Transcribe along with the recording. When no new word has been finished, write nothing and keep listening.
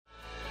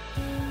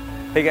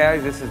Hey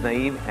guys, this is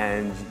Naeem,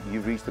 and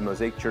you've reached the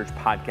Mosaic Church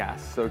podcast.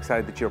 So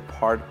excited that you're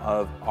part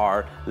of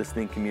our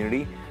listening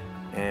community,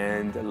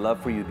 and I'd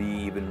love for you to be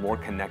even more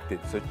connected.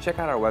 So check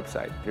out our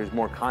website. There's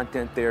more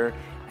content there,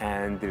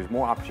 and there's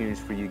more opportunities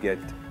for you to get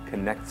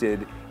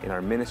connected in our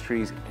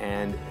ministries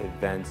and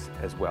events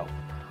as well.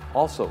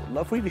 Also,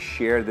 love for you to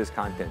share this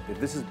content. If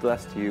this is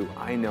blessed to you,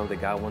 I know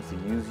that God wants to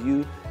use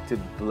you to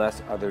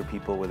bless other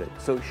people with it.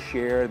 So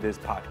share this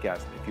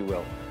podcast, if you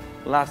will.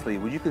 Lastly,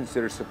 would you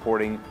consider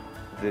supporting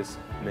this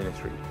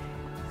ministry?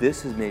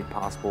 This is made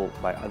possible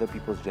by other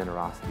people's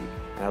generosity,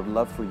 and I'd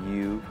love for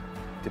you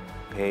to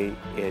pay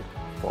it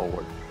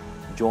forward.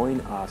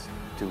 Join us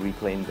to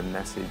reclaim the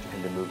message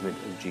and the movement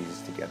of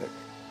Jesus together.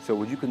 So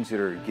would you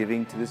consider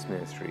giving to this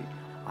ministry?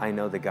 I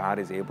know that God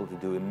is able to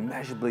do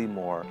immeasurably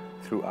more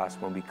through us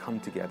when we come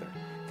together.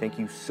 Thank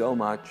you so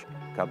much.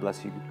 God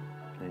bless you,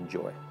 and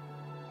enjoy.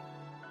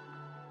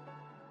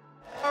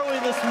 How are we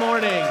this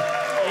morning?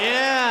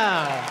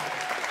 Yeah.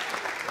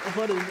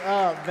 What is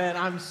up, man?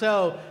 I'm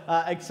so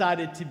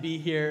excited to be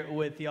here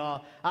with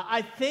y'all.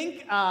 I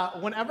think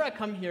whenever I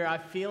come here, I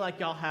feel like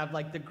y'all have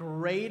like the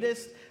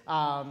greatest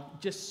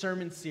just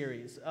sermon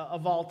series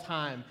of all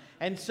time.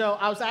 And so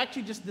I was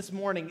actually just this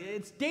morning,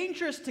 it's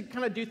dangerous to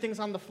kind of do things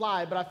on the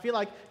fly, but I feel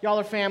like y'all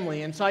are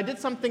family. And so I did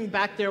something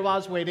back there while I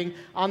was waiting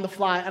on the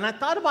fly. And I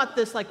thought about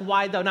this, like,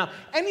 why though? Now,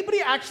 anybody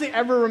actually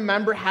ever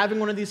remember having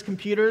one of these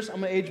computers?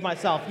 I'm going to age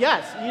myself.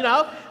 Yes, you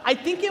know, I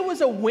think it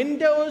was a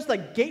Windows,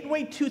 like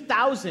Gateway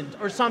 2000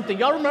 or something.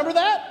 Y'all remember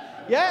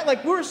that? Yeah,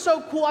 like we were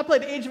so cool. I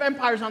played Age of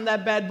Empires on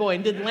that bad boy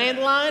and did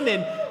Landline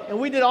and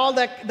we did all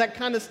that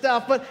kind of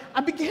stuff. But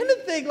I began to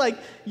think, like,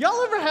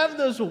 y'all ever have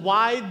those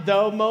why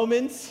though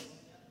moments?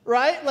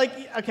 Right? Like,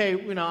 okay,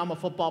 you know, I'm a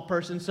football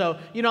person, so,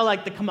 you know,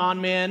 like the come on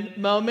man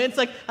moments.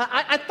 Like,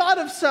 I thought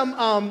of some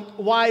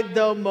why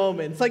though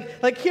moments.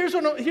 Like here's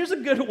a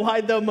good why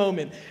though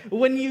moment.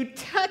 When you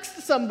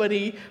text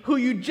somebody who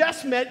you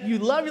just met, you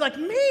love, you're like,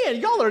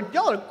 man, y'all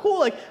are cool.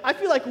 Like, I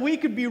feel like we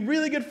could be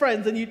really good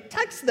friends. And you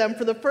text them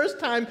for the first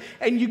time,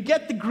 and you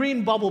get the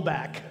green bubble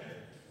back.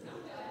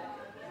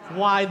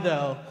 Why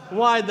though?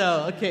 Why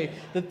though? Okay,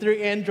 the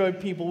 3 Android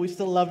people, we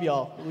still love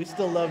y'all. We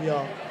still love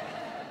y'all.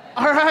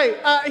 All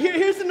right,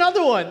 here's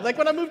another one. Like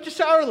when I moved to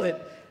Charlotte,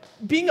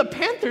 being a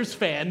Panthers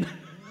fan.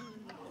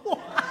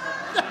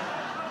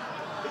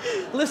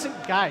 Listen,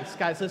 guys,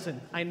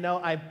 listen. I know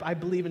I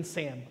believe in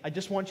Sam. I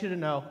just want you to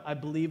know I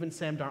believe in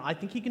Sam Darnold. I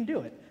think he can do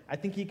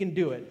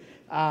it.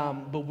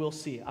 But we'll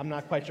see. I'm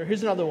not quite sure.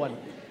 Here's another one.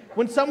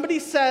 When somebody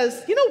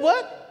says, you know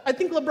what? I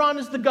think LeBron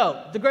is the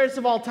GOAT, the greatest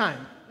of all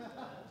time.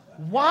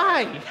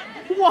 Why?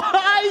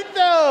 Why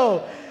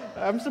though?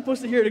 I'm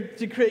supposed to here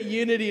to create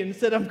unity, and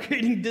instead I'm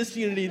creating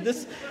disunity.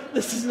 This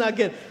is not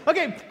good.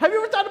 Okay, have you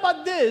ever thought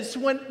about this?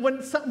 When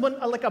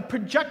like a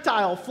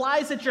projectile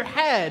flies at your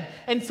head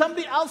and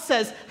somebody else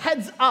says,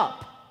 heads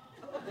up.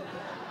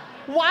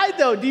 Why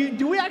though?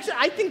 Do we actually,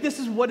 I think this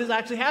is what is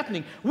actually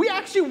happening. We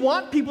actually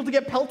want people to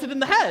get pelted in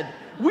the head.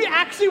 We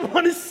actually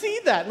want to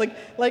see that.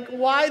 Like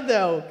why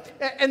though?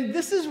 And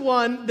this is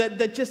one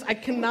that just I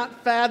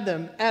cannot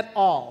fathom at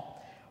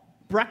all.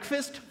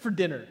 Breakfast for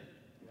dinner.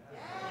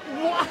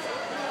 What?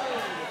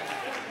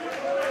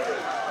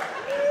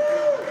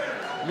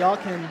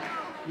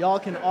 Y'all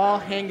can all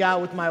hang out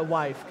with my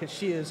wife because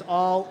she is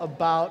all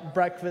about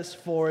breakfast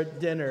for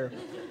dinner.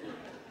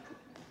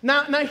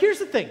 Now here's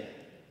the thing.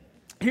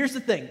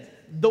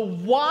 The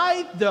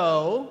why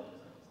though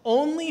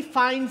only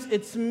finds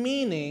its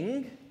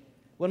meaning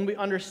when we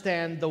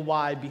understand the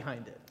why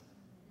behind it.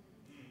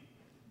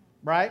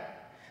 Right?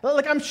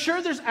 Like, I'm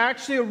sure there's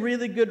actually a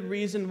really good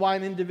reason why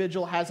an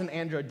individual has an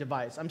Android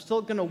device. I'm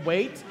still going to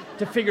wait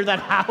to figure that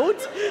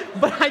out,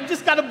 but I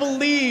just got to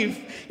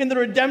believe in the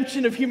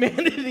redemption of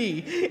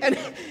humanity, and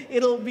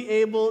it'll be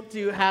able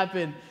to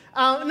happen.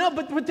 No,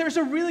 but there's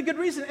a really good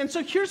reason. And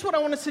so here's what I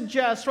want to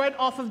suggest right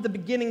off of the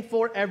beginning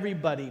for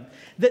everybody.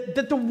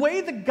 That the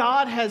way that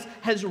God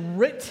has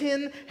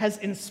written, has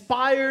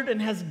inspired,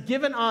 and has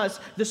given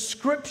us the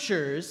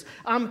scriptures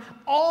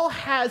all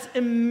has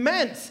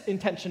immense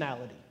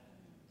intentionality.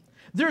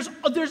 There's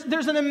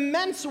an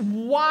immense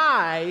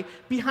why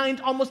behind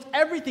almost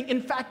everything.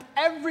 In fact,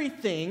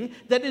 everything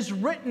that is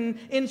written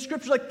in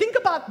Scripture. Like, think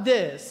about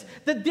this,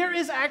 that there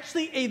is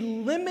actually a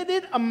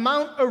limited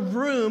amount of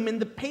room in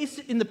the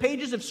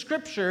pages of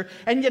Scripture,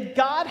 and yet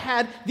God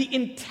had the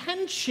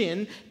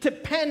intention to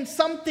pen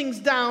some things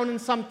down and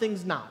some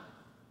things not.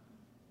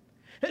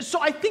 So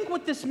I think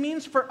what this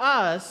means for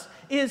us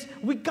is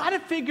we got to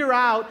figure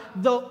out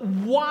the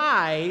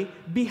why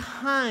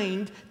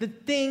behind the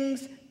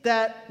things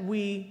that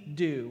we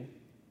do.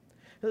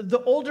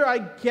 The older I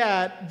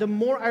get, the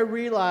more I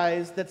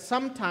realize that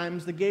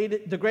sometimes the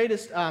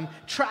greatest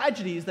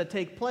tragedies that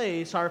take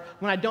place are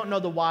when I don't know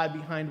the why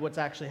behind what's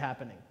actually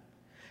happening.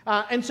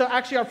 And so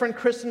actually our friend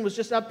Kristen was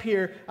just up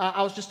here.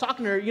 I was just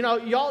talking to her. You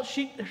know,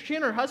 she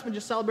and her husband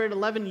just celebrated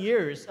 11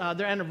 years,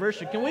 their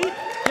anniversary. Can we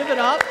give it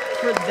up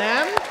for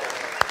them?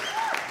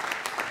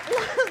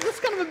 That's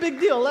kind of a big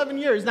deal, 11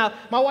 years. Now,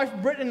 my wife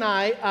Britt and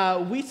I,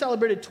 we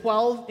celebrated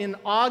 12 in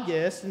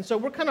August, and so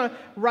we're kind of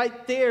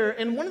right there.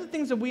 And one of the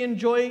things that we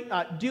enjoy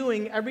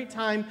doing every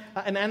time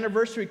an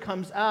anniversary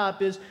comes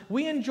up is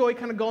we enjoy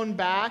kind of going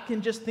back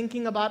and just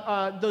thinking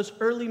about those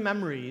early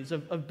memories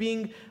of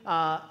being,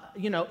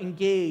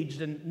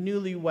 engaged and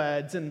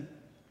newlyweds. And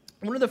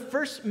one of the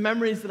first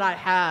memories that I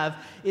have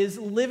is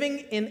living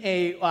in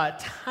a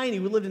we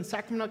lived in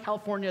Sacramento,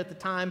 California at the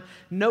time,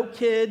 no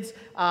kids.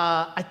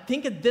 I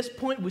think at this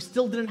point we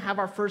still didn't have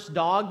our first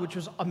dog, which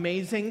was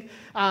amazing.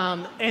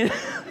 And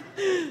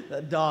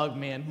the dog,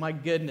 man, my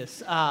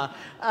goodness. And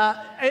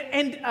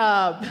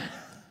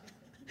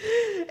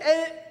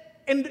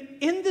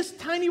in this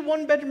tiny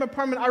one-bedroom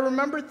apartment, I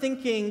remember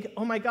thinking,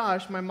 oh my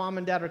gosh, my mom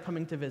and dad are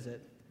coming to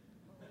visit.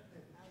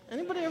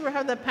 Anybody ever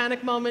have that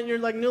panic moment? You're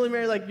like newly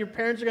married, like your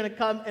parents are going to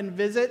come and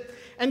visit.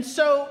 And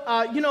so,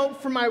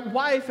 for my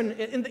wife and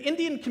in the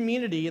Indian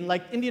community and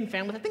like Indian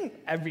families, I think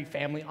every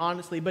family,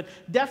 honestly, but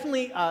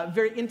definitely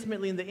very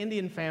intimately in the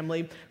Indian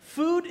family,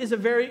 food is a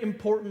very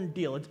important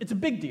deal. It's a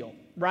big deal,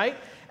 right?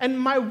 And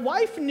my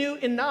wife knew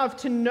enough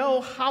to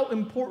know how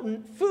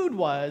important food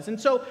was. And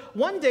so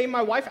one day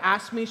my wife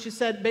asked me, she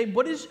said, babe,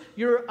 what is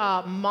your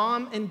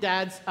mom and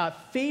dad's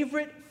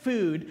favorite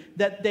food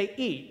that they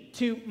eat?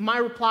 To my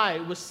reply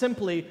was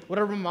simply,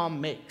 whatever mom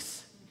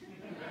makes.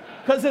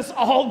 Because it's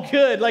all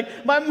good.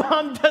 Like, my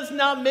mom does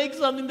not make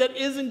something that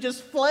isn't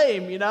just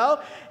flame,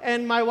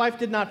 And my wife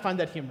did not find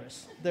that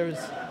humorous. There was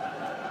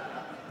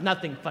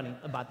nothing funny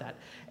about that.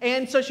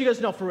 And so she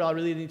goes, no, for real, I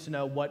really need to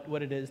know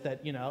what it is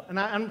that, And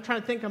I'm trying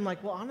to think, I'm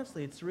like, well,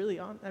 honestly, it's really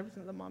on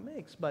everything that mom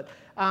makes. But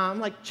I'm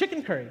like,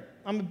 chicken curry.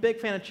 I'm a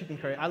big fan of chicken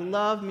curry. I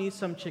love me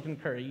some chicken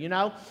curry,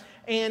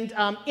 And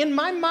in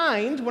my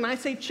mind, when I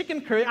say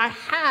chicken curry, I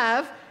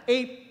have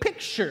a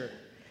picture.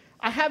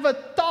 I have a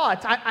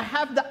thought. I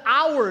have the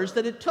hours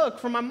that it took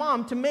for my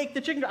mom to make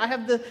the chicken curry. I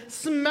have the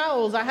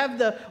smells. I have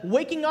the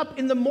waking up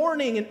in the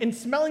morning and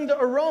smelling the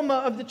aroma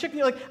of the chicken.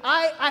 Like,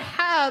 I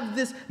have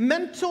this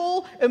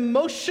mental,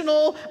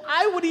 emotional,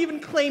 I would even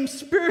claim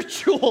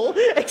spiritual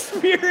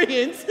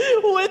experience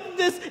with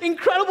this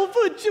incredible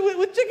food,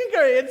 with chicken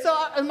curry. And so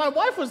my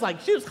wife was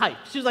like, she was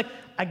hyped. She was like,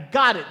 I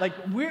got it. Like,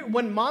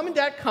 when mom and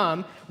dad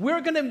come,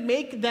 we're going to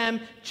make them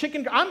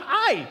chicken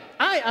curry.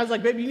 I was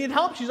like, baby, you need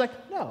help? She's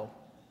like, no.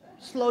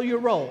 Slow your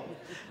roll.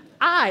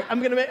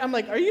 I'm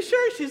like, are you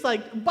sure? She's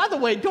like, by the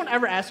way, don't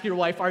ever ask your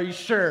wife, are you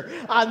sure?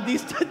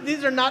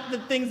 These are not the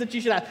things that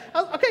you should ask.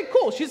 Okay,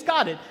 cool, she's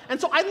got it.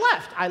 And so I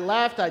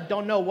left. I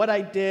don't know what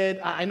I did.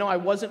 I know I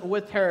wasn't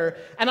with her.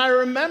 And I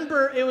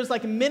remember it was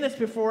like minutes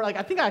before,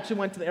 I think I actually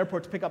went to the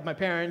airport to pick up my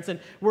parents, and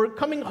we're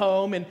coming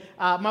home, and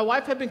my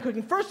wife had been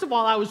cooking. First of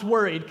all, I was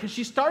worried, because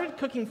she started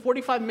cooking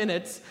 45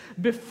 minutes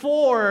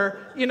before,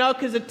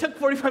 because it took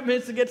 45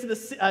 minutes to get to the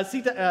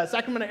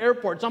Sacramento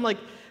airport. So I'm like,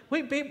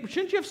 wait, babe,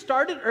 shouldn't you have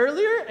started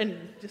earlier? And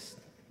just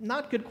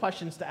not good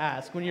questions to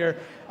ask when you're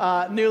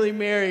newly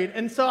married.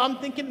 And so I'm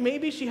thinking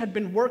maybe she had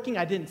been working.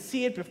 I didn't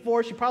see it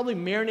before. She probably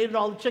marinated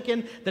all the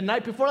chicken the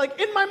night before.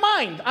 Like, in my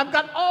mind, I've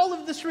got all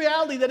of this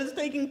reality that is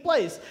taking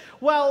place.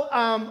 Well,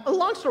 a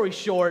long story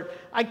short,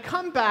 I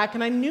come back,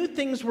 and I knew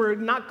things were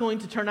not going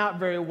to turn out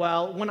very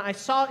well when I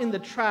saw in the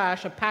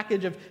trash a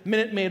package of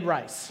Minute Maid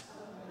rice.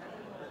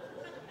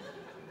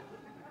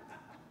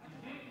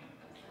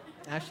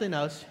 Ashley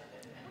knows.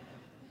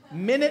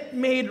 Minute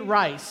Maid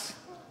rice.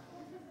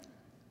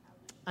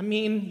 I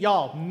mean,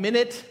 y'all,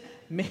 Minute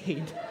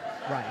Maid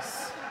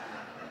rice.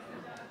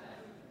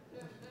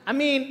 I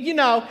mean,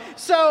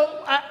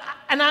 so,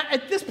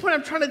 at this point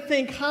I'm trying to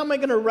think, how am I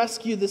going to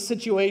rescue this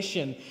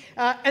situation?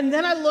 And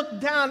then I looked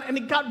down, and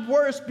it got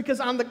worse, because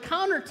on the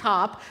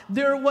countertop,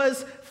 there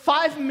was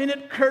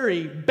 5-minute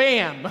curry,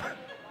 bam!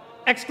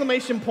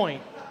 Exclamation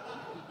point.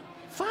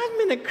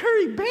 5-minute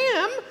curry,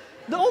 bam?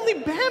 The only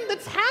bam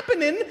that's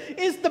happening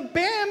is the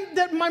bam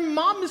that my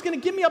mom is going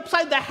to give me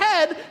upside the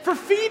head for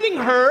feeding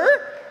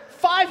her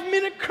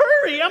 5-minute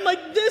curry. I'm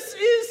like, this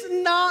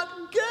is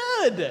not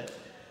good.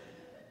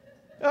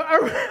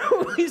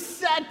 We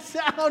sat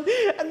down,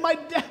 and my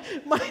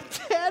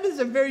dad is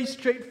a very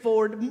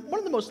straightforward, one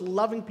of the most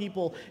loving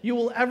people you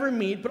will ever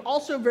meet, but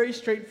also very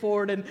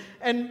straightforward.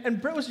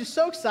 And Britt was just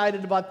so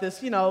excited about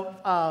this,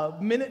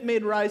 Minute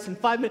Maid rice in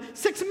 5 minutes,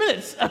 6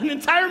 minutes, an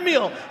entire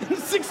meal in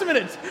 6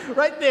 minutes,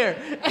 right there.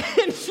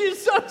 And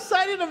she's so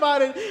excited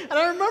about it. And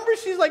I remember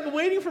she's like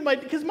waiting for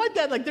because my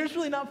dad, like, there's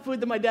really not food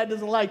that my dad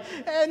doesn't like.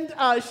 And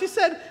she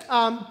said,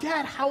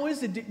 Dad, how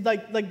is it?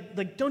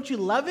 Like, don't you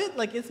love it?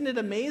 Like, isn't it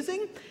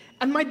amazing?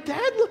 And my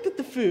dad looked at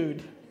the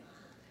food,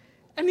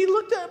 and he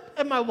looked up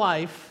at my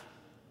wife,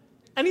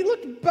 and he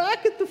looked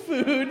back at the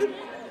food, and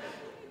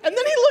then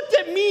he looked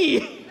at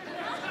me,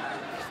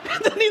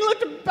 and then he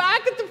looked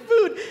back at the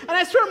food, and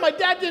I swear my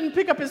dad didn't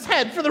pick up his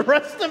head for the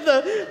rest of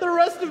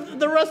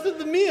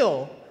the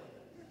meal.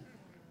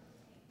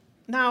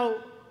 Now,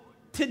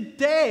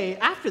 today,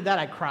 after that,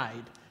 I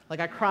cried. Like,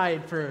 I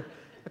cried for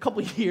a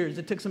couple years.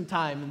 It took some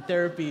time in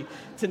therapy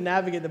to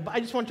navigate it. But I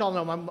just want y'all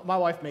to know, my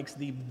wife makes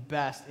the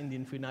best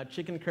Indian food now.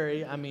 Chicken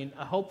curry, I mean,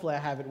 hopefully I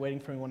have it waiting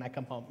for me when I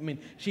come home. I mean,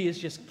 she is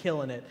just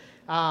killing it.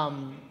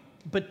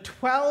 But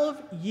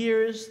 12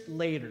 years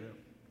later,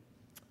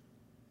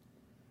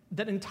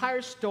 that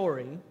entire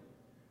story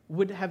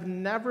would have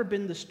never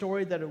been the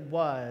story that it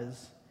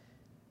was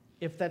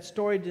if that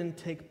story didn't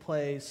take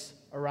place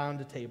around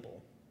a table.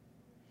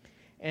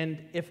 And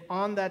if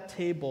on that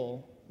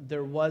table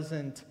there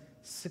wasn't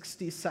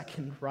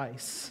 60-second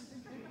rice.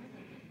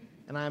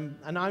 And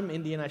I'm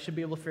Indian, I should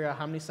be able to figure out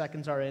how many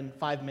seconds are in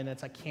 5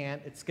 minutes. I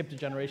can't, it skipped a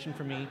generation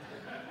for me.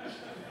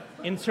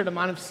 Insert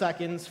amount of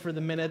seconds for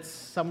the minutes,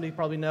 somebody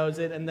probably knows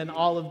it, and then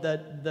all of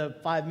the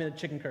 5-minute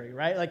chicken curry,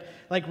 right?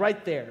 Like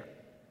right there.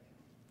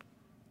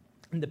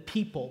 And the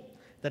people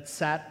that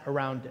sat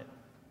around it.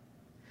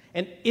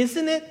 And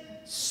isn't it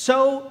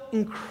so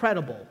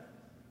incredible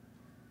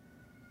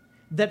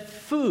that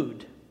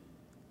food,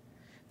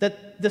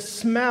 that the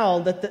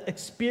smell, that the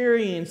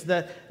experience,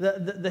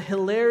 the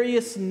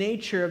hilarious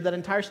nature of that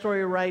entire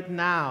story right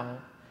now,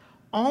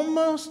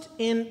 almost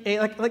in a,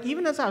 like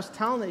even as I was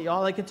telling it,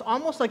 y'all, like it's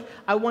almost like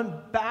I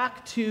went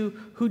back to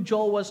who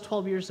Joel was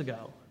 12 years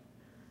ago.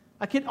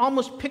 I could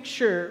almost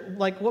picture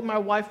like what my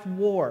wife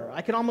wore.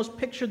 I could almost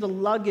picture the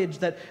luggage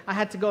that I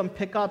had to go and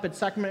pick up at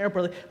Sacramento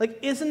Airport. Like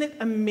isn't it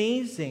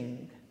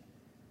amazing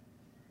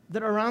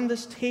that around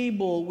this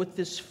table with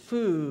this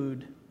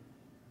food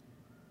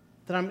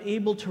that I'm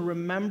able to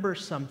remember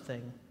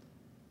something?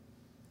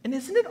 And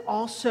isn't it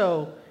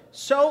also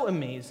so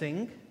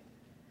amazing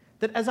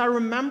that as I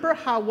remember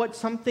what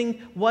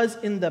something was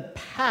in the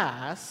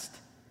past,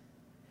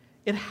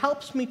 it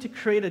helps me to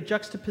create a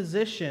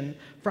juxtaposition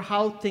for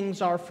how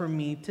things are for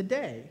me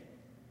today.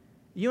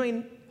 You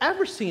ain't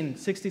ever seen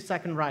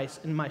 60-second rice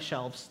in my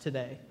shelves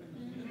today.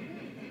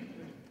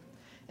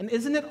 And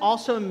isn't it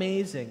also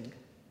amazing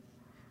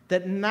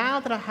that now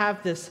that I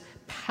have this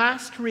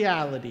past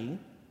reality,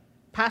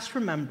 past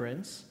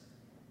remembrance,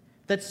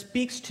 that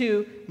speaks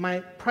to my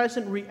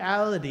present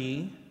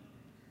reality,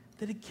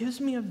 that it gives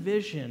me a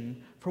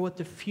vision for what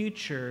the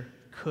future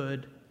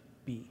could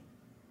be.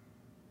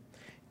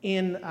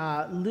 In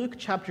Luke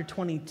chapter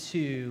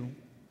 22,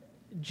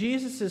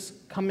 Jesus is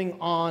coming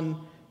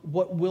on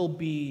what will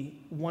be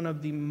one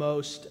of the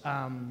most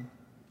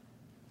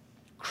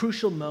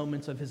crucial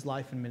moments of his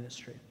life and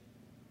ministry.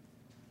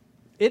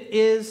 It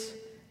is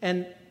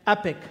an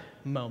epic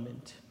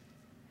moment.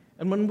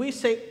 And when we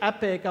say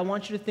epic, I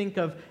want you to think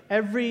of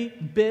every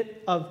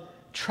bit of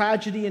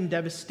tragedy and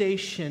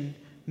devastation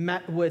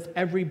met with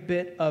every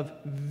bit of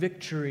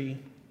victory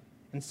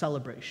and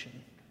celebration.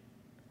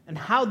 And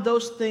how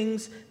those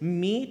things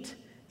meet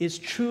is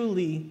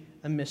truly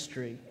a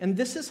mystery. And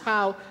this is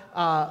how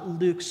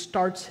Luke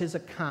starts his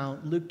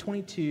account. Luke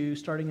 22,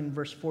 starting in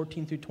verse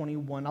 14 through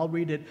 21. I'll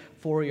read it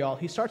for y'all.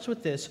 He starts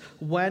with this: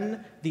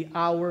 when the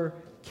hour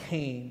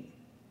came.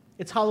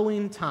 It's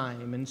Halloween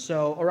time, and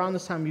so around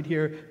this time you'd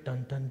hear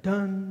dun dun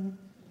dun.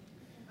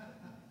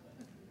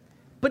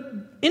 But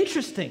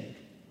interesting,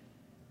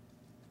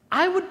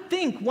 I would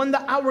think when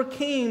the hour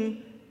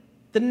came,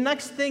 the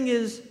next thing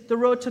is the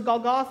road to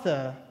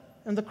Golgotha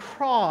and the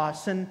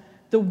cross and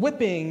the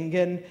whipping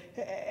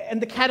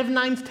and the cat of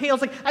nine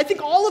tails. Like, I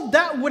think all of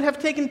that would have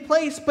taken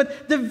place,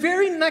 but the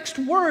very next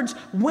words,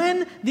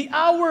 when the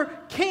hour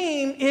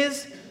came,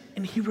 is,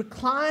 and he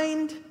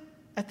reclined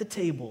at the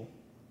table.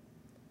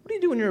 What do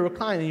you do when you're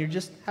reclining? You're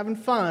just having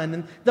fun.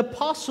 And the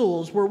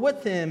apostles were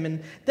with him.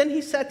 And then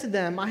he said to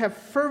them, I have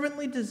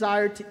fervently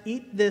desired to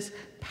eat this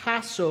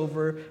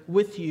Passover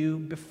with you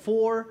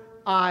before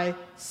I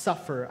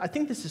suffer. I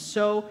think this is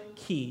so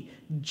key.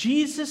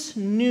 Jesus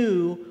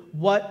knew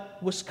what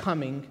was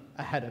coming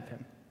ahead of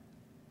him.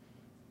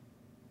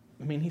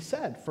 I mean, he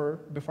said,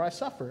 before I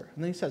suffer.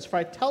 And then he says, for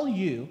I tell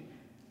you,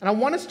 and I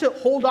want us to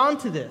hold on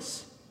to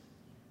this.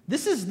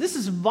 This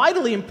is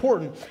vitally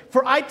important.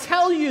 For I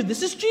tell you,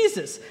 this is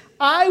Jesus,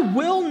 I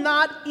will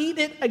not eat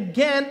it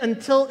again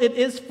until it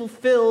is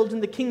fulfilled in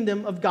the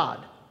kingdom of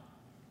God.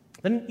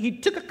 Then he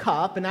took a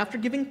cup, and after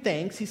giving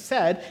thanks, he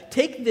said,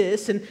 take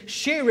this and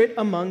share it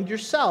among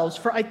yourselves.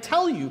 For I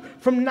tell you,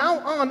 from now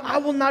on, I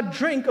will not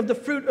drink of the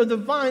fruit of the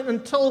vine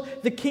until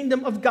the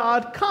kingdom of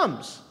God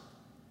comes.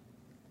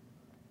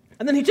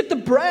 And then he took the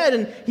bread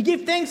and he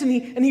gave thanks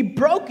and he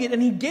broke it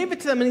and he gave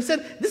it to them and he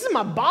said, this is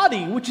my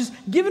body, which is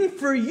given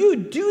for you.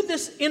 Do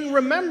this in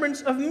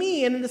remembrance of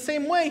me. And in the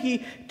same way,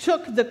 he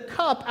took the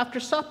cup after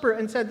supper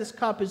and said, this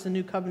cup is the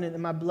new covenant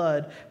in my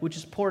blood, which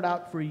is poured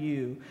out for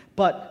you.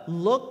 But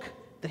look,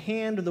 the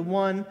hand of the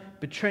one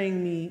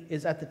betraying me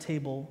is at the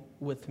table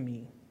with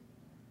me.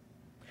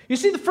 You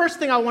see, the first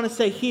thing I want to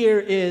say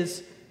here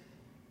is,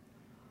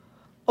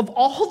 of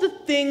all the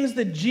things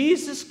that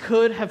Jesus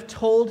could have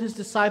told his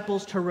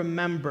disciples to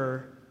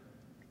remember,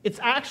 it's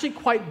actually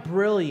quite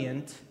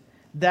brilliant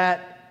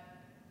that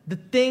the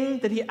thing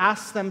that he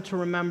asks them to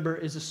remember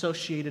is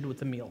associated with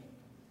the meal.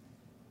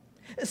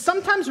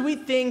 Sometimes we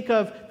think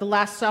of the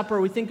Last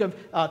Supper, we think of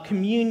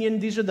communion.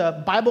 These are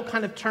the Bible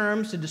kind of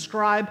terms to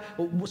describe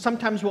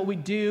sometimes what we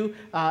do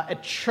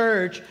at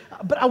church.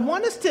 But I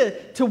want us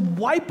to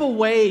wipe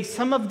away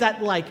some of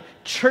that like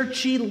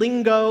churchy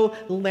lingo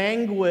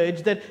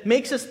language that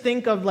makes us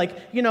think of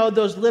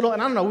those little,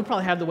 and I don't know, we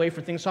probably have the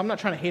wafer things, so I'm not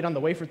trying to hate on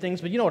the wafer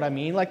things, but you know what I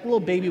mean, like little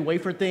baby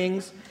wafer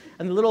things.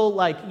 And the little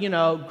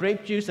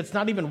grape juice that's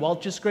not even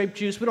Welch's grape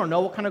juice. We don't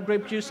know what kind of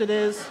grape juice it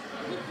is.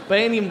 But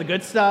it ain't even the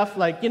good stuff.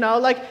 Like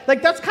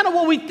that's kind of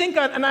what we think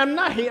of, and I'm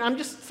not hating, I'm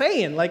just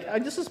saying,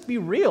 just be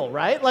real,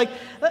 right?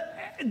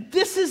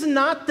 This is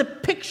not the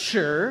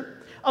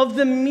picture of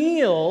the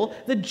meal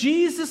that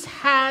Jesus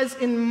has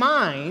in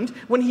mind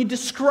when he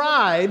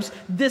describes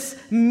this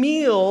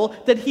meal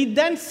that he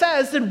then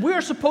says that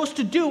we're supposed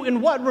to do in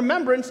what?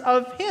 Remembrance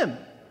of him.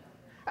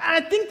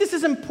 And I think this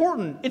is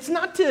important. It's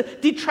not to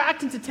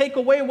detract and to take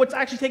away what's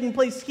actually taking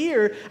place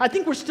here. I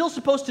think we're still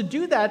supposed to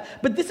do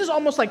that, but this is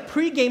almost like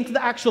pre-game to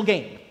the actual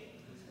game.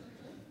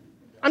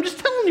 I'm just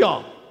telling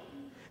y'all.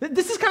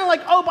 This is kind of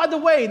like, oh, by the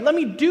way, let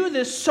me do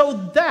this so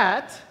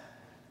that,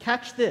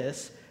 catch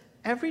this,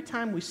 every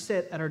time we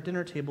sit at our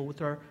dinner table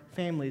with our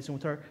families and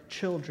with our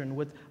children,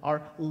 with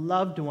our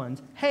loved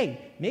ones,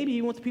 hey, maybe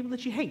even with the people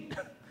that you hate,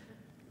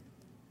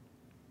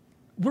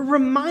 we're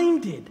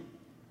reminded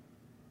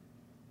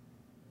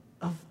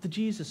of the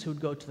Jesus who would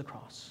go to the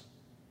cross.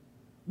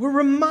 We're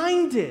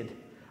reminded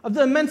of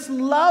the immense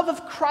love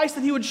of Christ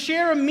that he would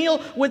share a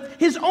meal with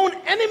his own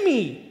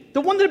enemy,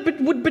 the one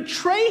that would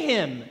betray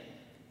him.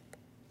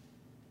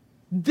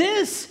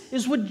 This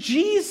is what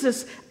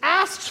Jesus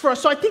asks for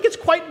us. So I think it's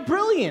quite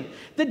brilliant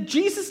that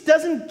Jesus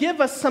doesn't give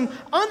us some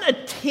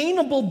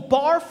unattainable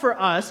bar for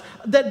us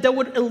that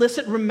would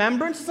elicit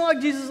remembrance. It's not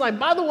like Jesus is like,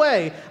 by the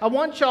way, I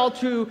want y'all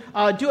to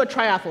do a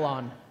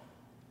triathlon.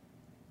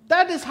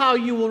 That is how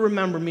you will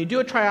remember me. Do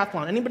a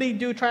triathlon. Anybody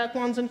do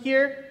triathlons in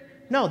here?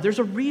 No, there's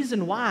a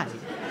reason why.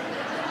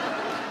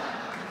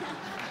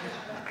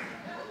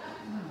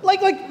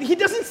 Like he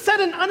doesn't set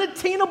an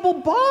unattainable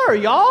bar,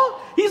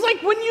 y'all. He's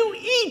like, when you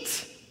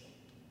eat,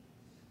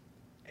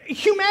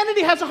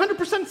 humanity has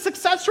 100%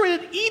 success rate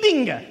at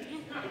eating.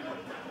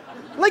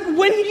 Like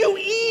when you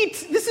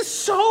eat, this is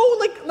so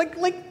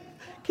like.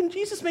 Can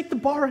Jesus make the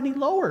bar any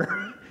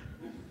lower?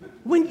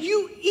 When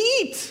you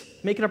eat,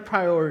 make it a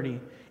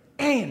priority.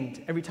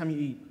 And every time you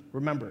eat,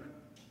 remember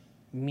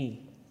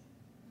me.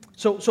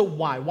 So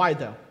why? Why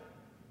though?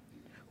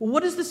 Well,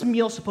 what is this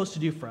meal supposed to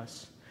do for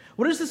us?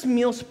 What is this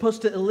meal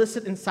supposed to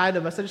elicit inside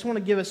of us? I just want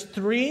to give us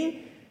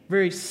 3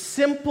 very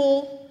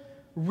simple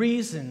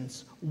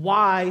reasons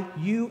why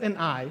you and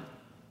I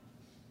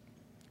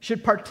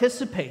should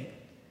participate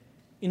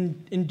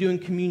in doing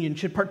communion,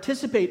 should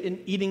participate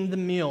in eating the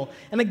meal.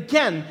 And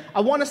again,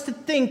 I want us to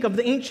think of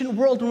the ancient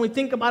world when we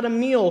think about a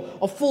meal,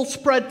 a full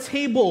spread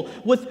table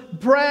with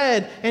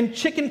bread and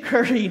chicken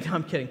curry. No,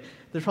 I'm kidding.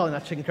 There's probably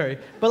not chicken curry,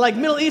 but like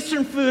Middle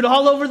Eastern food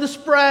all over the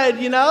spread,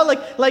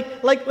 like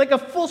a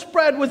full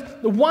spread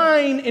with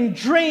wine and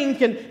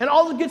drink and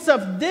all the good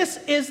stuff. This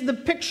is the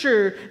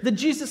picture that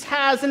Jesus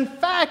has. In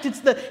fact,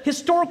 it's the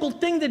historical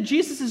thing that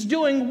Jesus is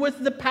doing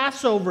with the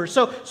Passover.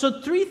 So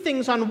 3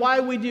 things on why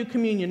we do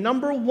communion.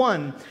 Number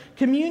 1,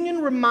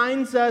 communion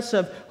reminds us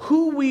of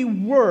who we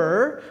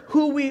were,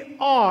 who we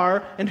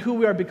are, and who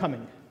we are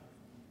becoming.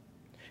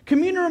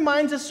 Communion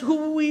reminds us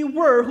who we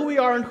were, who we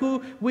are, and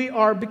who we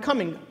are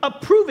becoming.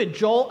 Prove it,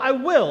 Joel. I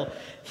will.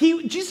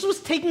 Jesus was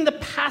taking the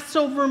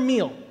Passover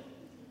meal.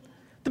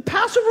 The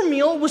Passover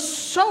meal was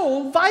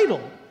so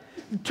vital.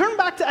 Turn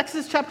back to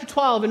Exodus chapter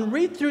 12 and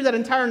read through that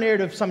entire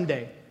narrative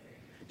someday.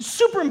 It's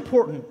super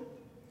important.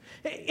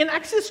 In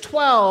Exodus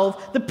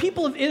 12, the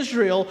people of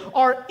Israel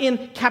are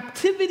in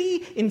captivity,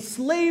 in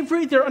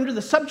slavery. They're under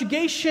the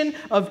subjugation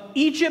of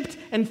Egypt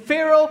and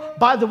Pharaoh.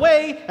 By the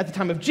way, at the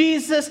time of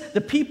Jesus,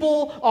 the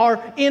people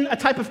are in a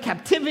type of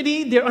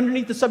captivity. They're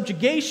underneath the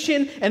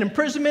subjugation and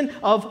imprisonment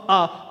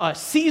of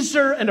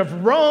Caesar and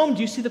of Rome. Do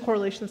you see the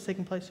correlation that's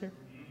taking place here?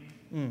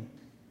 And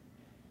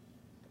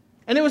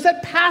it was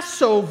at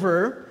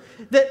Passover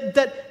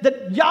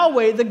that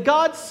Yahweh, that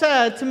God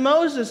said to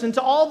Moses and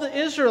to all the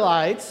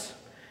Israelites,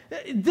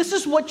 this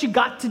is what you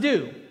got to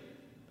do.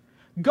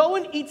 Go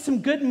and eat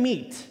some good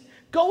meat.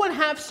 Go and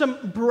have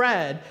some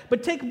bread,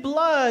 but take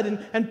blood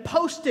and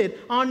post it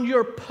on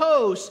your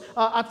posts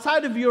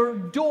outside of your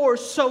door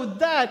so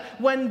that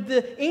when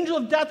the angel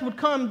of death would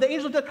come, the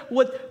angel of death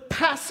would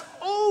pass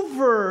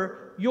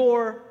over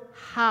your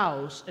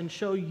house and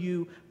show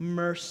you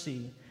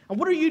mercy. And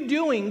what are you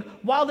doing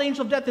while the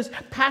angel of death is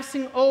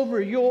passing over?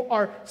 You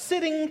are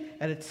sitting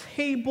at a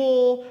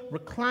table,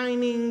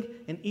 reclining,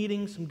 and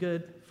eating some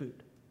good food.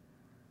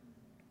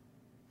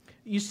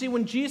 You see,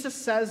 when Jesus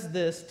says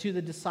this to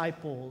the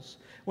disciples,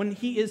 when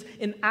he is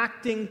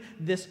enacting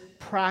this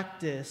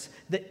practice,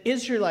 the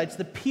Israelites,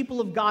 the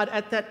people of God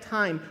at that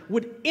time,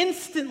 would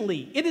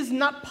instantly, it is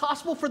not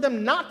possible for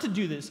them not to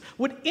do this,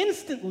 would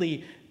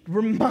instantly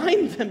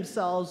remind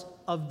themselves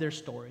of their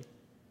story.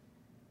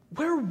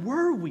 Where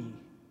were we?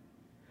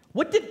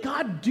 What did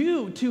God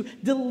do to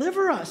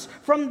deliver us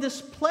from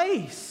this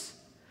place?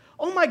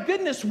 oh my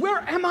goodness, where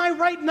am I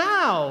right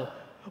now?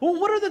 Well,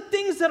 what are the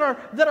things that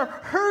are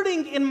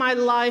hurting in my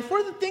life?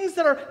 What are the things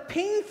that are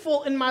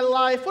painful in my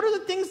life? What are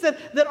the things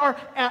that are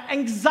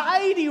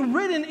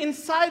anxiety-ridden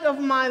inside of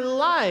my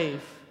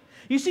life?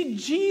 You see,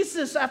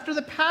 Jesus, after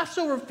the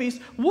Passover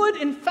feast, would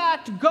in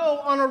fact go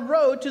on a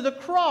road to the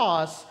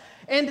cross.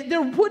 And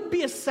there would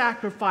be a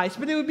sacrifice,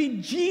 but it would be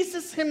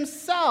Jesus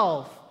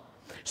himself.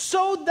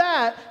 So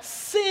that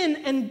sin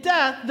and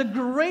death, the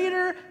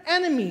greater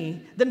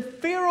enemy than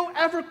Pharaoh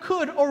ever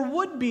could or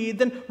would be,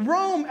 than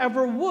Rome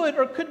ever would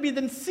or could be,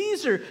 than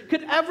Caesar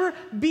could ever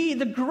be,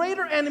 the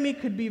greater enemy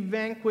could be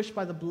vanquished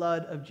by the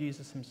blood of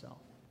Jesus himself.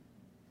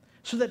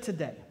 So that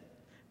today,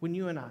 when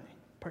you and I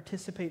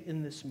participate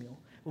in this meal,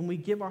 when we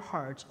give our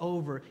hearts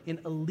over in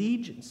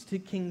allegiance to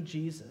King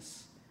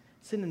Jesus,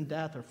 sin and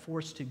death are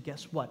forced to,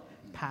 guess what?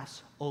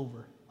 Pass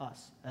over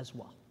us as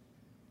well.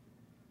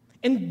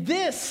 And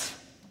this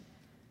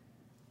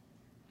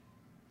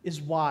is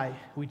why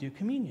we do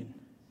communion.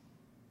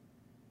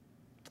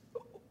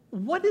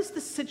 What is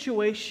the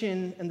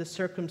situation and the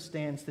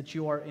circumstance that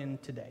you are in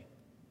today?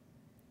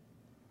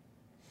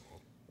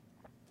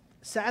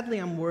 Sadly,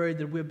 I'm worried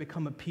that we've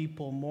become a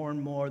people more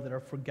and more that are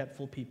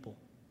forgetful people.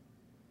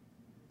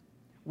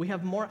 We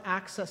have more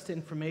access to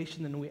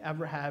information than we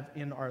ever have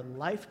in our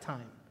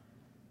lifetime.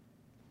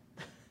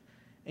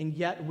 And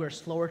yet we're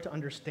slower to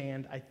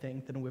understand, I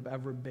think, than we've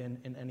ever been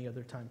in any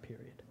other time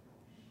period.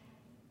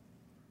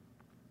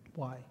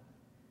 Why?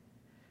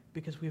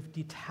 Because we have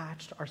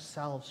detached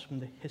ourselves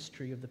from the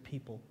history of the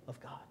people of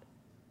God.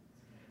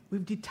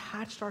 We've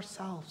detached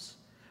ourselves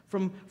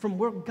from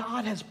where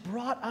God has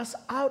brought us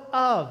out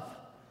of.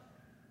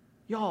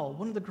 Y'all,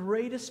 one of the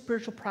greatest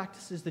spiritual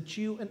practices that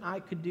you and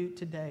I could do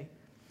today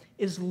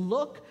is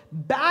look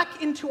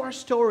back into our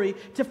story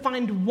to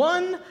find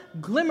one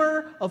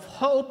glimmer of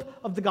hope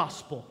of the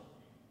gospel.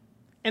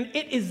 And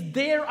it is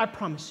there, I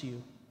promise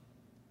you.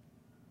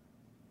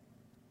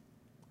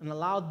 And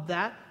allow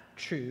that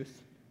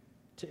truth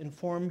to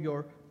inform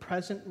your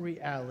present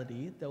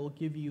reality that will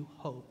give you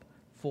hope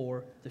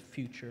for the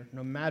future,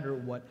 no matter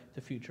what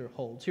the future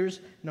holds.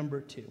 Here's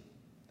number 2.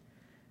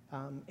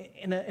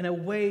 In a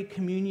way,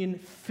 communion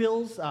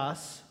fills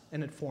us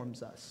and it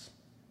forms us.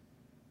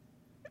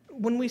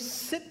 When we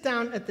sit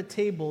down at the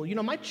table, you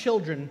know, my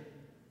children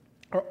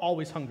are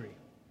always hungry.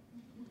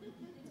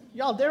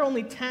 Y'all, they're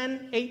only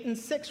 10, 8, and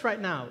 6 right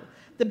now.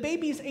 The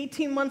baby's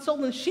 18 months old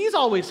and she's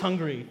always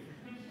hungry.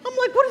 I'm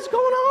like, what is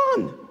going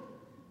on?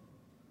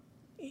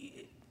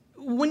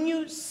 When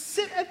you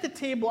sit at the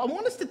table, I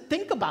want us to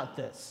think about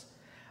this.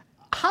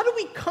 How do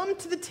we come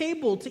to the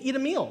table to eat a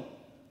meal?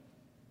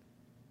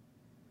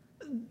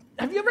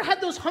 Have you ever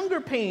had those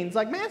hunger pains?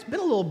 Like, man, it's been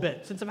a little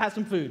bit since I've had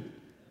some food.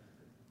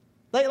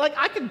 Like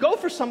I could go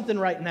for something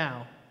right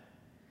now.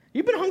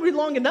 You've been hungry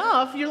long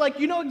enough, you're like,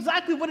 you know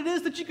exactly what it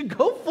is that you could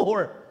go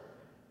for.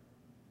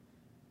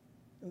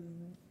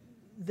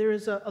 There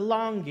is a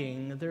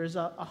longing, there is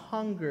a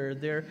hunger,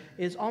 there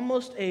is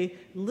almost a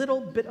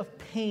little bit of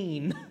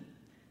pain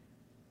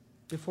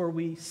before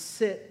we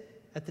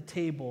sit at the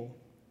table.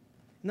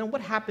 And then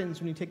what happens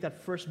when you take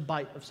that first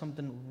bite of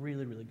something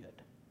really, really good?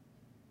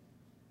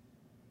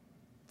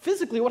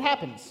 Physically, what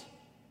happens?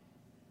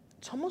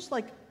 It's almost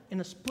like in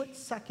a split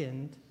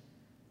second,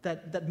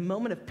 that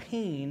moment of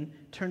pain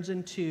turns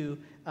into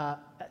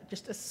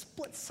just a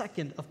split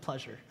second of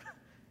pleasure.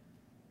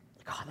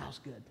 Like, oh, that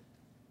was good.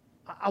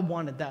 I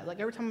wanted that.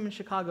 Like every time I'm in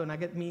Chicago and I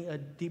get me a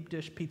deep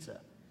dish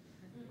pizza.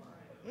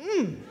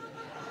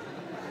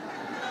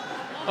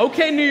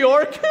 Okay, New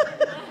York.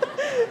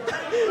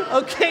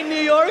 Okay, New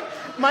York.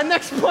 My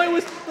next point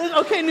was,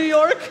 okay, New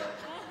York.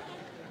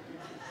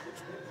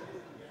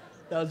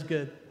 That was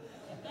good.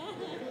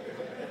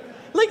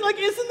 Like,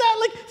 isn't that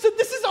like, so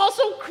this is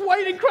also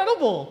quite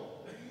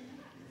incredible.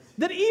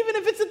 That even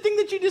if it's a thing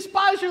that you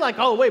despise, you're like,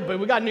 oh, wait, but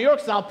we got New York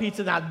style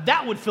pizza now.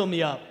 That would fill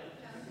me up.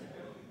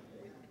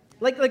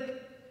 Like,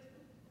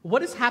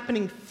 what is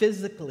happening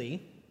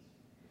physically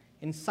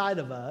inside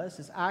of us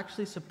is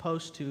actually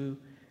supposed to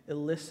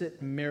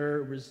elicit,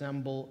 mirror,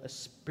 resemble a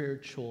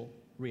spiritual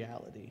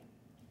reality.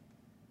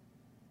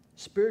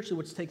 Spiritually,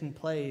 what's taking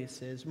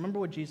place is, remember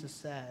what Jesus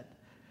said,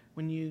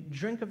 when you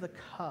drink of the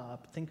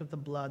cup, think of the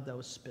blood that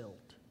was spilled.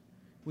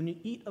 When you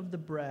eat of the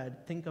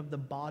bread, think of the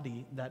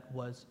body that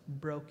was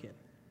broken.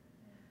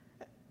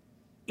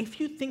 If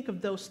you think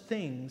of those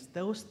things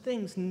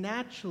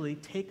naturally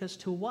take us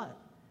to what?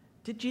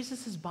 Did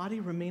Jesus' body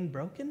remain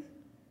broken?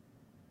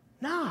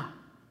 Nah.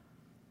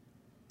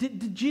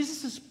 Did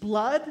Jesus'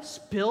 blood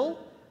spill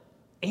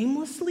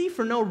aimlessly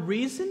for no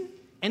reason,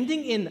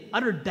 ending in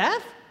utter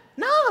death?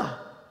 Nah.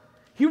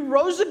 He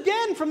rose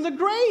again from the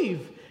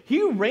grave.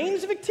 He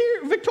reigns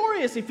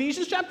victorious.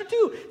 Ephesians chapter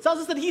 2 tells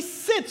us that he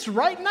sits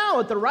right now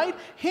at the right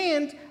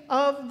hand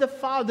of the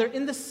Father.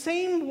 In the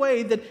same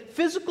way that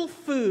physical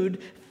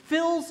food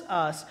fills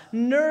us,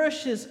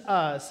 nourishes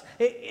us.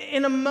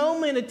 In a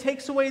moment, it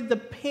takes away the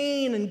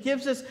pain and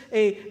gives us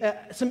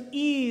some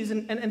ease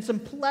and some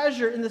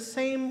pleasure. In the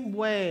same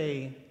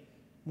way,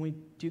 when we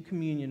do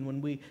communion,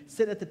 when we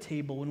sit at the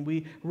table, when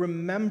we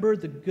remember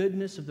the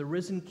goodness of the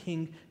risen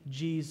King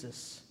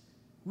Jesus,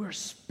 we're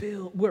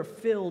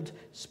filled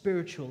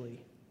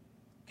spiritually.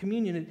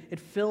 Communion, it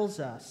fills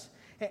us.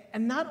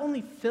 And not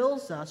only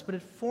fills us, but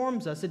it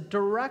forms us. It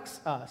directs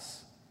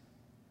us.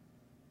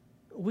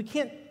 We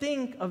can't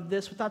think of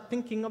this without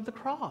thinking of the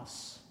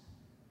cross.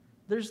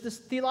 There's this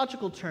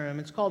theological term.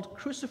 It's called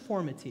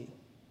cruciformity.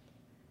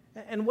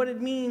 And what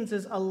it means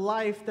is a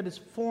life that is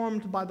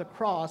formed by the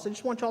cross. I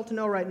just want y'all to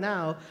know right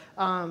now,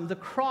 the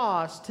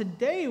cross,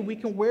 today we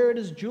can wear it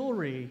as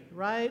jewelry,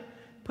 right?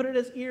 Put it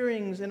as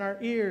earrings in our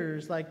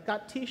ears, like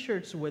got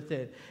t-shirts with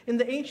it. In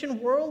the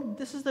ancient world,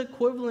 this is the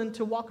equivalent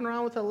to walking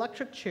around with an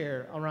electric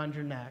chair around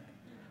your neck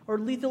or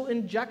lethal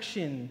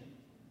injection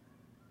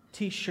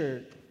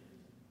t-shirt.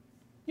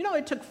 You know,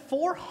 it took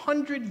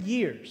 400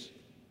 years,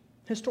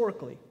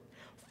 historically,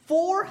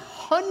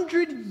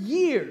 400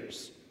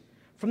 years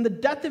from the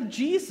death of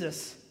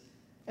Jesus,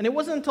 and it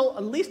wasn't until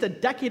at least a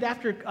decade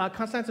after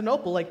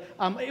Constantinople,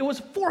 it was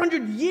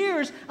 400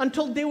 years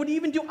until they would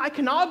even do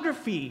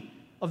iconography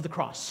of the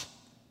cross.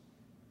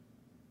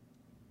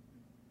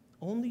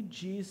 Only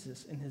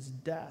Jesus in his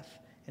death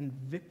and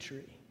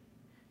victory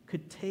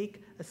could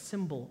take a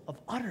symbol of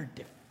utter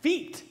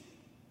defeat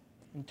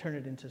and turn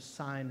it into a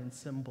sign and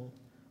symbol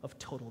of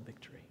total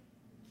victory.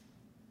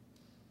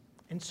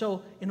 And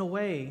so, in a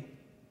way,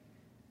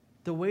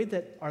 the way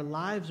that our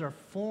lives are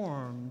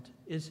formed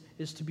is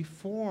to be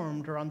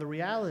formed around the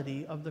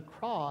reality of the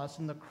cross,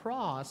 and the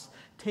cross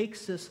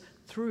takes us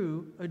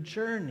through a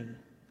journey.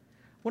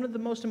 One of the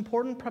most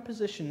important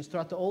prepositions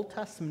throughout the Old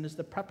Testament is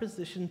the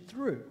preposition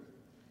through.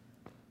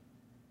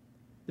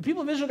 The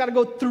people of Israel got to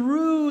go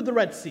through the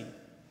Red Sea.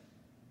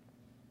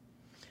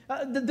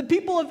 The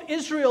people of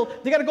Israel,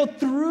 they got to go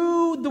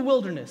through the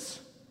wilderness.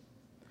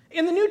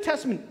 In the New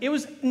Testament, it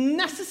was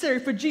necessary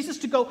for Jesus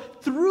to go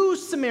through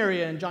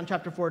Samaria in John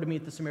chapter 4 to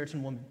meet the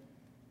Samaritan woman.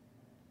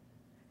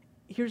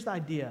 Here's the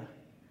idea.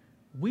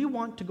 We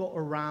want to go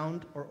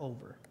around or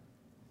over.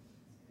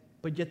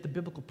 But yet the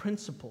biblical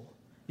principle,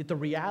 yet the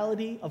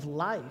reality of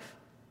life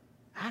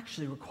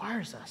actually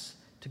requires us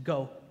to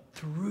go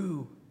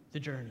through the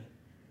journey.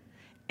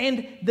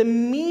 And the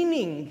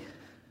meaning,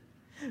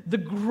 the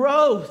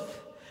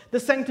growth, the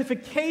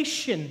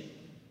sanctification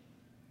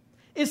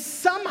is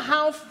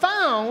somehow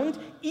found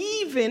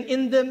even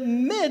in the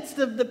midst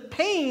of the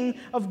pain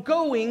of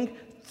going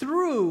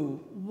through.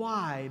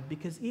 Why?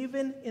 Because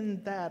even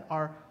in that,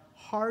 our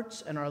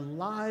hearts and our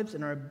lives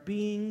and our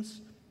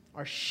beings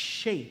are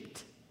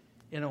shaped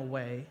in a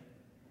way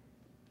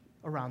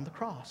around the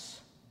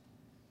cross.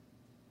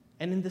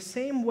 And in the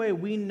same way,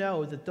 we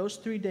know that those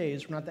 3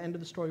 days were not the end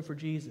of the story for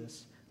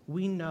Jesus.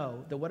 We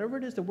know that whatever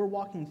it is that we're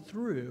walking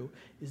through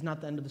is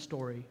not the end of the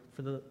story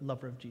for the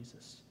lover of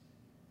Jesus.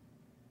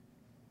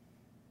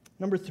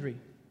 Number 3,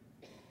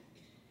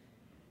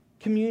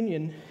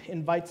 communion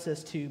invites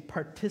us to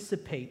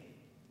participate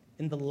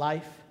in the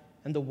life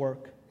and the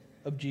work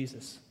of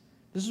Jesus.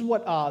 This is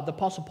what the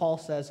Apostle Paul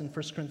says in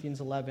 1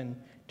 Corinthians 11,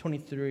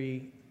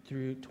 23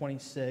 through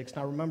 26.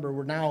 Now remember,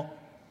 we're now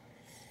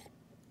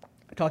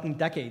talking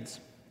decades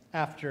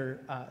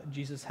after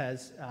Jesus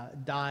has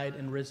died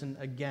and risen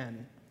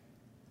again.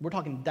 We're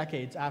talking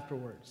decades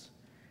afterwards.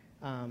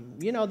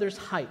 There's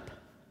hype.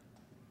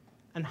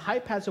 And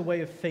hype has a way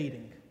of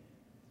fading.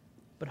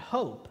 But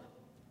hope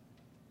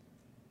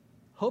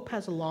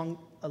has a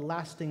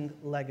lasting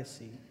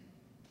legacy.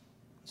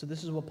 So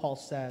this is what Paul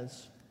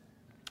says.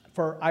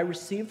 For I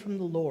received from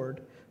the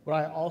Lord what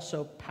I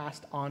also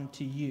passed on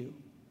to you.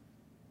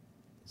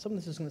 Some of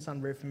this is going to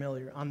sound very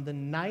familiar. On the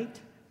night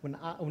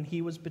when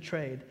he was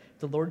betrayed,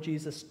 the Lord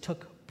Jesus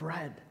took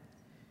bread.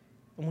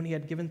 And when he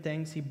had given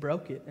thanks, he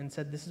broke it and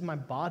said, "This is my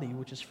body,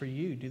 which is for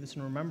you. Do this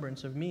in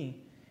remembrance of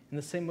me." In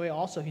the same way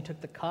also he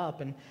took the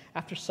cup, and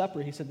after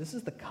supper he said, "This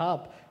is the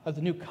cup of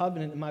the new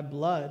covenant in my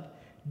blood.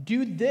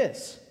 Do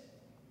this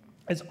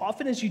as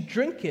often as you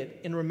drink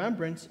it in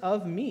remembrance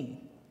of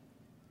me."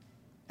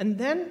 And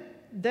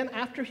then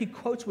after he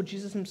quotes what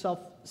Jesus himself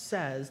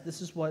says,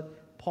 this is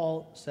what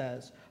Paul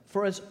says.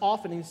 For as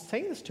often, he's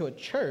saying this to a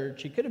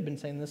church, he could have been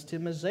saying this to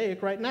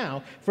Mosaic right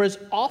now. For as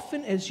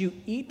often as you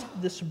eat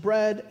this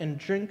bread and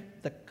drink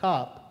the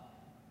cup,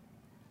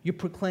 you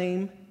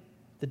proclaim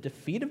the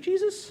defeat of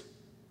Jesus?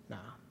 Nah.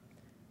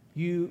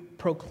 You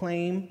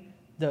proclaim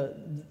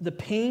the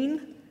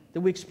pain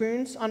that we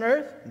experience on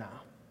earth? Nah.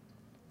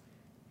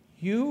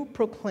 You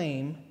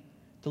proclaim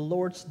the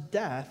Lord's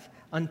death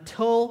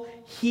until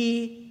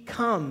he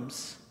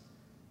comes.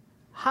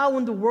 How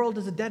in the world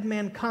does a dead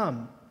man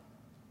come?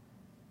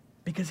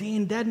 Because he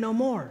ain't dead no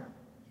more.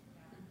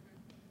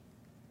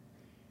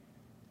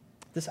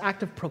 This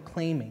act of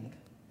proclaiming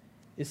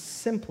is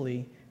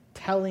simply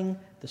telling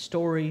the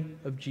story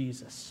of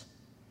Jesus.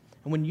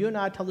 And when you and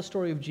I tell the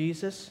story of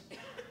Jesus,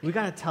 we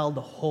got to tell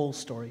the whole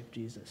story of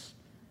Jesus.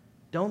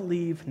 Don't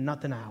leave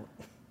nothing out.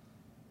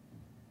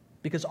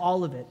 Because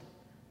all of it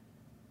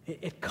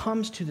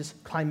comes to this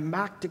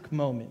climactic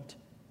moment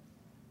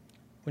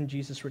when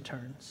Jesus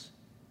returns.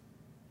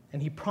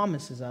 and he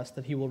promises us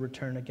that he will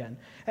return again.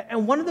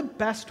 And one of the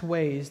best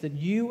ways that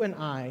you and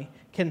I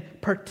can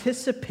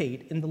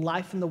participate in the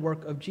life and the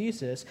work of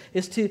Jesus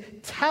is to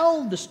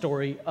tell the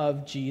story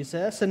of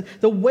Jesus. And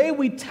the way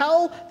we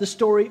tell the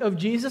story of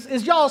Jesus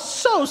is, y'all,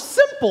 so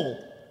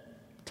simple.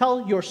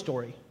 Tell your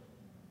story.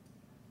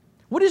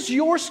 What is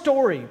your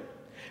story?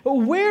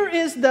 Where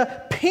is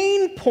the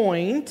pain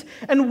point,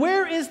 and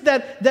where is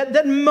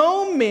that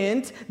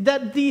moment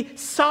that the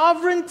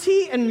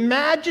sovereignty and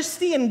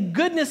majesty and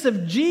goodness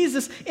of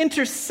Jesus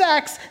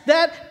intersects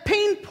that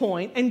pain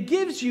point and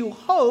gives you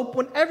hope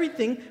when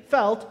everything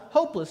felt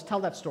hopeless? Tell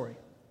that story.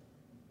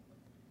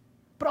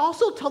 But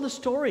also tell the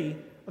story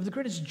of the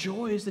greatest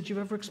joys that you've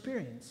ever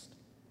experienced,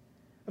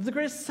 of the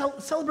greatest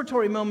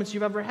celebratory moments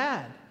you've ever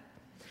had.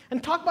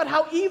 And talk about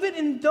how even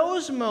in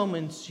those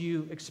moments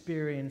you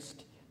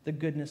experienced the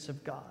goodness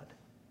of God.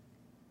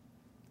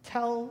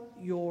 Tell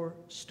your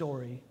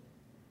story.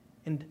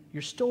 And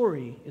your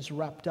story is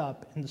wrapped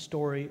up in the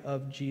story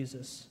of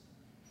Jesus.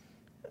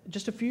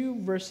 Just a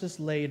few verses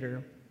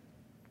later,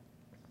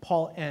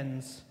 Paul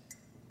ends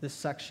this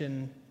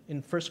section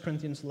in 1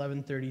 Corinthians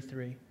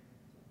 11:33.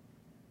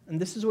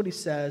 And this is what he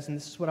says, and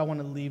this is what I want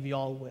to leave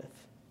y'all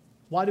with.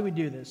 Why do we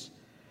do this?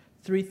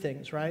 3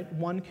 things, right?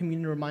 1,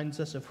 communion reminds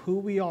us of who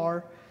we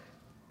are,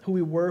 who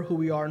we were, who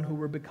we are, and who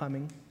we're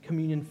becoming.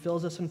 Communion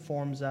fills us and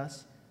forms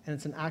us, and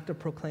it's an act of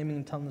proclaiming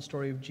and telling the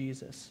story of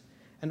Jesus.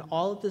 And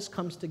all of this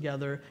comes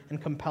together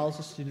and compels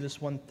us to do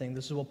this one thing.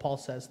 This is what Paul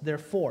says,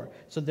 therefore.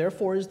 So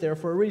therefore is there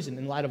for a reason,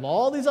 in light of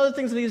all these other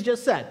things that he's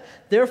just said.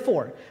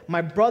 Therefore,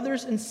 my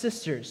brothers and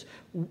sisters,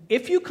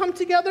 if you come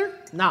together,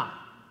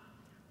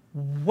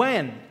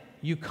 when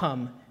you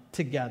come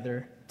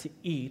together to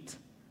eat,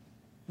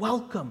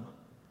 welcome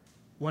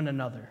one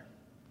another.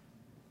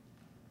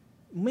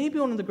 Maybe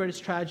one of the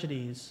greatest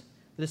tragedies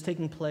that is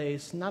taking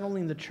place, not only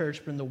in the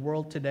church, but in the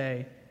world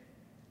today,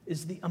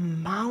 is the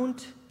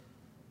amount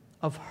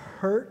of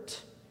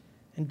hurt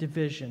and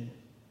division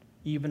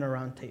even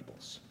around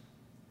tables.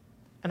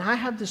 And I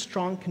have this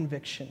strong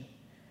conviction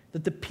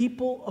that the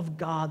people of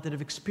God that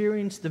have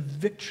experienced the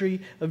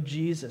victory of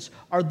Jesus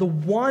are the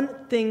one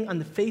thing on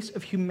the face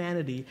of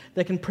humanity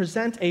that can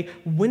present a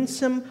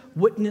winsome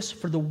witness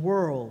for the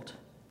world.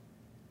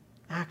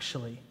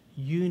 Actually,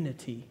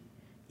 unity,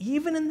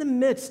 even in the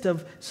midst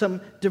of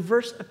some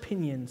diverse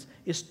opinions,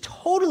 is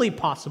totally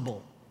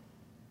possible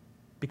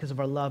because of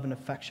our love and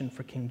affection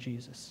for King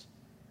Jesus.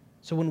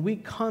 So when we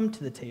come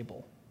to the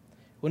table,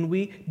 when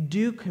we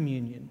do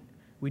communion,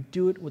 we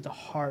do it with a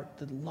heart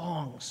that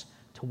longs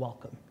to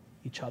welcome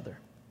each other.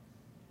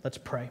 Let's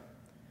pray.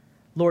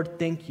 Lord,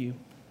 thank you.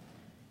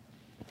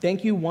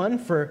 Thank you, one,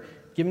 for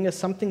giving us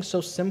something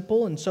so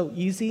simple and so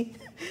easy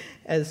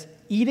as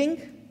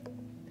eating,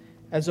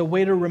 as a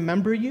way to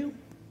remember you.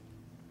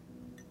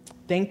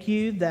 Thank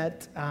you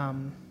that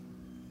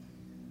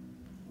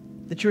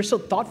you're so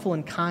thoughtful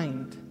and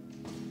kind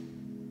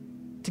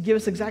to give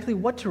us exactly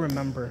what to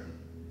remember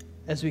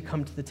as we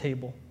come to the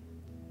table.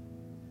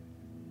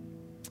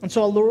 And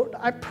so, Lord,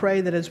 I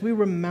pray that as we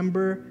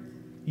remember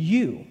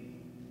you,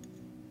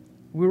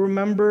 we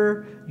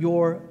remember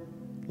your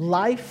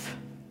life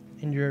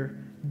and your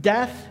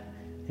death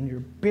and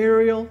your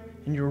burial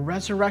and your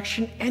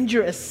resurrection and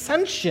your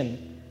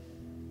ascension,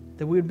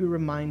 that we would be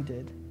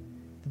reminded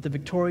that the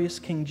victorious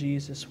King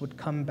Jesus would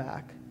come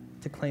back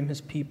to claim his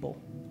people.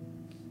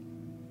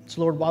 So,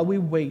 Lord, while we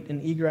wait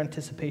in eager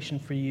anticipation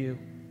for you,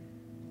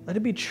 let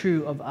it be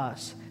true of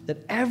us that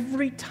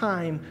every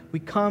time we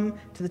come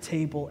to the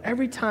table,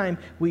 every time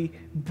we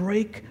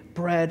break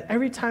bread,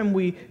 every time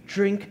we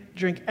drink,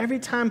 every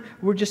time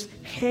we're just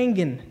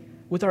hanging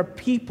with our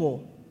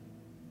people,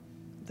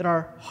 that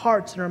our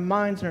hearts and our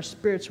minds and our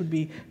spirits would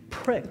be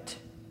pricked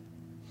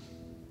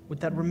with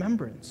that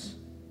remembrance,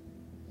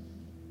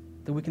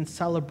 that we can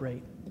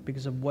celebrate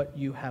because of what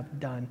you have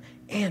done,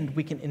 and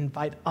we can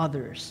invite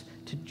others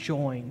to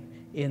join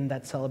in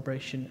that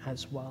celebration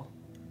as well.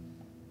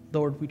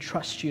 Lord, we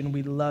trust you and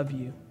we love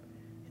you.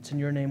 It's in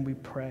your name we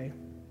pray.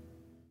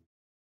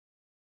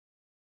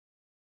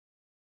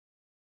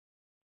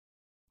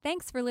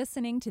 Thanks for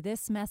listening to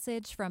this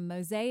message from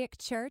Mosaic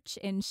Church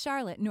in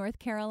Charlotte, North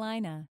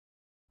Carolina.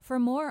 For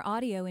more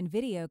audio and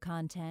video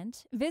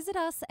content, visit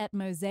us at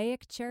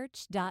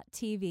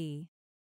mosaicchurch.tv.